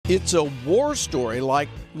It's a war story like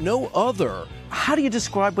no other. How do you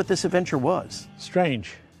describe what this adventure was?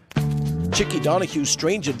 Strange. Chickie Donohue's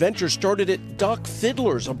strange adventure started at Doc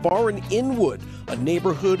Fiddler's, a bar in Inwood, a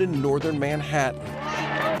neighborhood in northern Manhattan.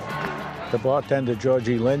 The bartender,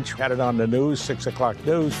 Georgie Lynch, had it on the news, 6 o'clock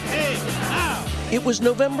news. It was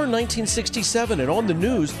November 1967, and on the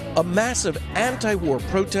news, a massive anti-war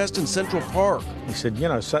protest in Central Park. He said, you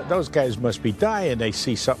know, those guys must be dying. They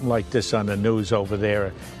see something like this on the news over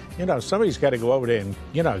there. You know, somebody's got to go over there and,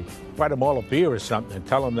 you know, buy them all a beer or something and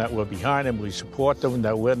tell them that we're behind them, we support them,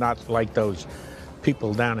 that we're not like those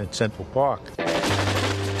people down in Central Park.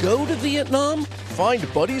 Go to Vietnam?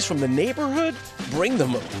 Find buddies from the neighborhood? Bring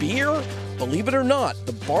them a beer? Believe it or not,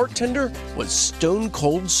 the bartender was stone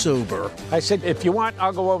cold sober. I said, if you want,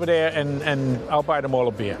 I'll go over there and I'll buy them all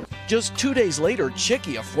a beer. Just 2 days later,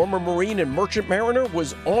 Chickie, a former Marine and merchant mariner,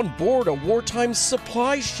 was on board a wartime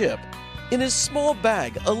supply ship. In his small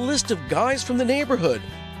bag, a list of guys from the neighborhood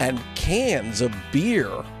and cans of beer.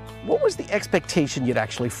 What was the expectation you'd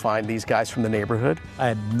actually find these guys from the neighborhood? I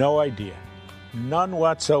had no idea. None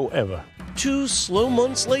whatsoever. 2 slow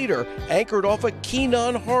months later, anchored off of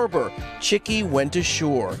Keenan Harbor, Chickie went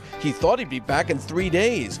ashore. He thought he'd be back in 3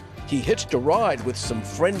 days. He hitched a ride with some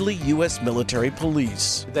friendly U.S. military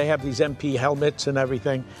police. They have these MP helmets and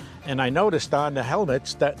everything, and I noticed on the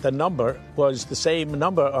helmets that the number was the same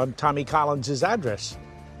number on Tommy Collins' address.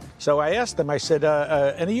 So I asked them, I said,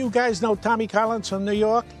 any of you guys know Tommy Collins from New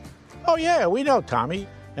York? Oh, yeah, we know Tommy.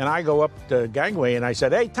 And I go up the gangway and I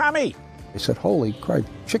said, hey, Tommy. He said, holy crap,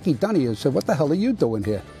 Chickie Donohue said, what the hell are you doing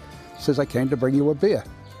here? He says, I came to bring you a beer.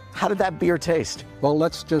 How did that beer taste? Well,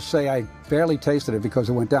 let's just say I barely tasted it because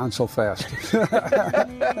it went down so fast.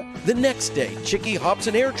 The next day, Chickie hops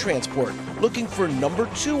an air transport looking for number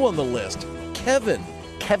 2 on the list, Kevin.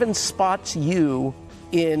 Kevin spots you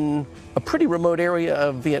in a pretty remote area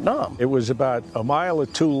of Vietnam. It was about a mile or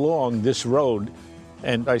 2 long, this road,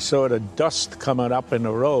 and I saw the dust coming up in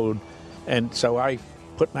the road, and so I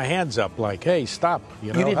put my hands up like, hey, stop.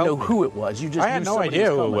 You didn't know who it was. You just I had no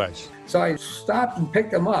idea who it was. So I stopped and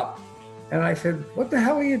picked him up. And I said, what the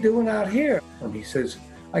hell are you doing out here? And he says,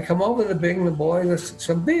 I come over to bring the boys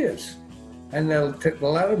some beers. And they'll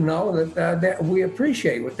let them know that we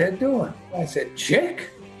appreciate what they're doing. I said,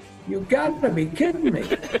 Chick, you got to be kidding me.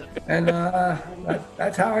 And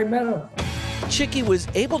that's how I met him. Chickie was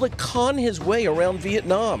able to con his way around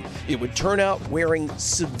Vietnam. It would turn out wearing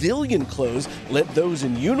civilian clothes led those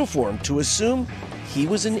in uniform to assume he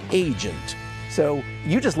was an agent. So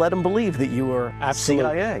you just let him believe that you were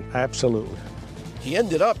CIA. Absolutely. He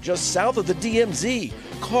ended up just south of the DMZ,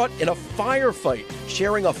 caught in a firefight,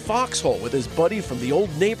 sharing a foxhole with his buddy from the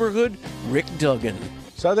old neighborhood, Rick Duggan.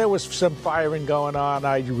 So there was some firing going on.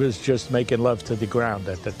 I was just making love to the ground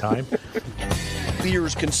at the time.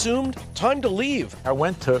 Beers consumed, time to leave. I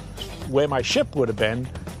went to where my ship would have been.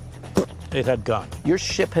 It had gone. Your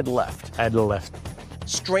ship had left. Had left.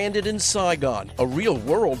 Stranded in Saigon, a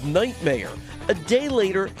real-world nightmare. A day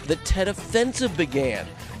later, the Tet Offensive began.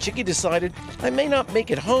 Chickie decided, I may not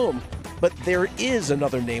make it home, but there is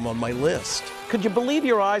another name on my list. Could you believe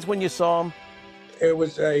your eyes when you saw him? It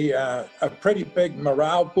was a pretty big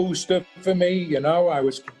morale booster for me, you know. I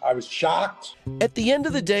was shocked. At the end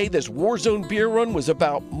of the day, this war zone beer run was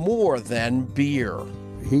about more than beer.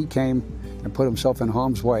 He came and put himself in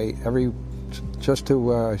harm's way just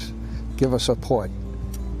to give us support.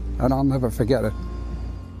 And I'll never forget it.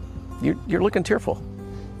 You're looking tearful.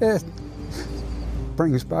 It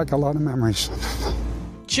brings back a lot of memories.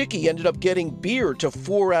 Chickie ended up getting beer to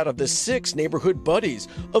 4 out of the 6 neighborhood buddies.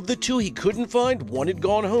 Of the 2 he couldn't find, one had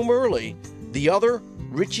gone home early. The other,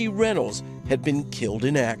 Richie Reynolds, had been killed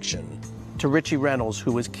in action. To Richie Reynolds,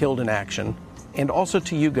 who was killed in action, and also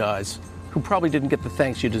to you guys, who probably didn't get the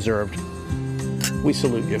thanks you deserved, we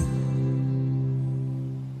salute you.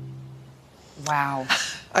 Wow.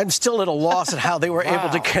 I'm still at a loss at how they were able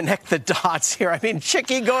to connect the dots here. I mean,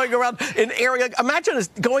 Chickie going around an area, imagine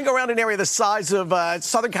going around an area the size of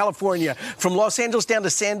Southern California, from Los Angeles down to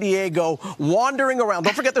San Diego, wandering around.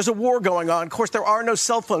 Don't forget there's a war going on. Of course, there are no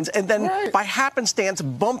cell phones. And then by happenstance,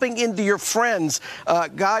 bumping into your friends.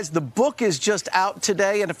 Guys, the book is just out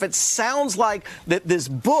today. And if it sounds like that this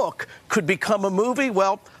book could become a movie,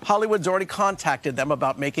 well, Hollywood's already contacted them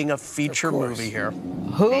about making a feature movie here.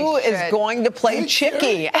 Who is going to play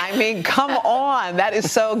Chickie? I mean, come on. That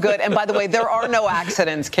is so good. And by the way, there are no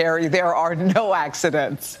accidents, Kerry. There are no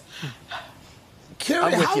accidents.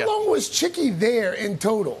 Kerry, how long was Chickie there in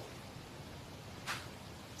total?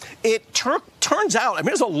 it turns out, I mean,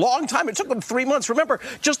 it was a long time. It took him 3 months. Remember,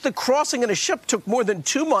 just the crossing in a ship took more than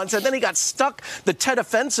 2 months, and then he got stuck. The Tet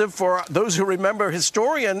Offensive, for those who remember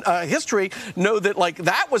history, know that, like,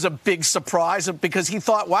 that was a big surprise because he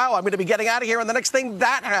thought, wow, I'm going to be getting out of here, and the next thing,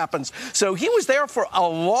 that happens. So he was there for a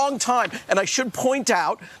long time, and I should point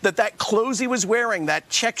out that clothes he was wearing, that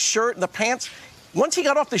check shirt and the pants, once he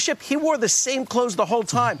got off the ship, he wore the same clothes the whole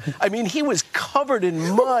time. I mean, he was covered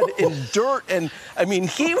in mud and dirt, and I mean,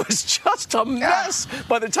 he was just a mess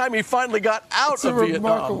by the time he finally got out of Vietnam. It's a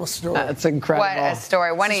remarkable story. That's incredible. What a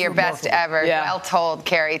story. One of your best ever. Yeah. Well told,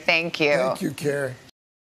 Kerry. Thank you. Thank you, Kerry.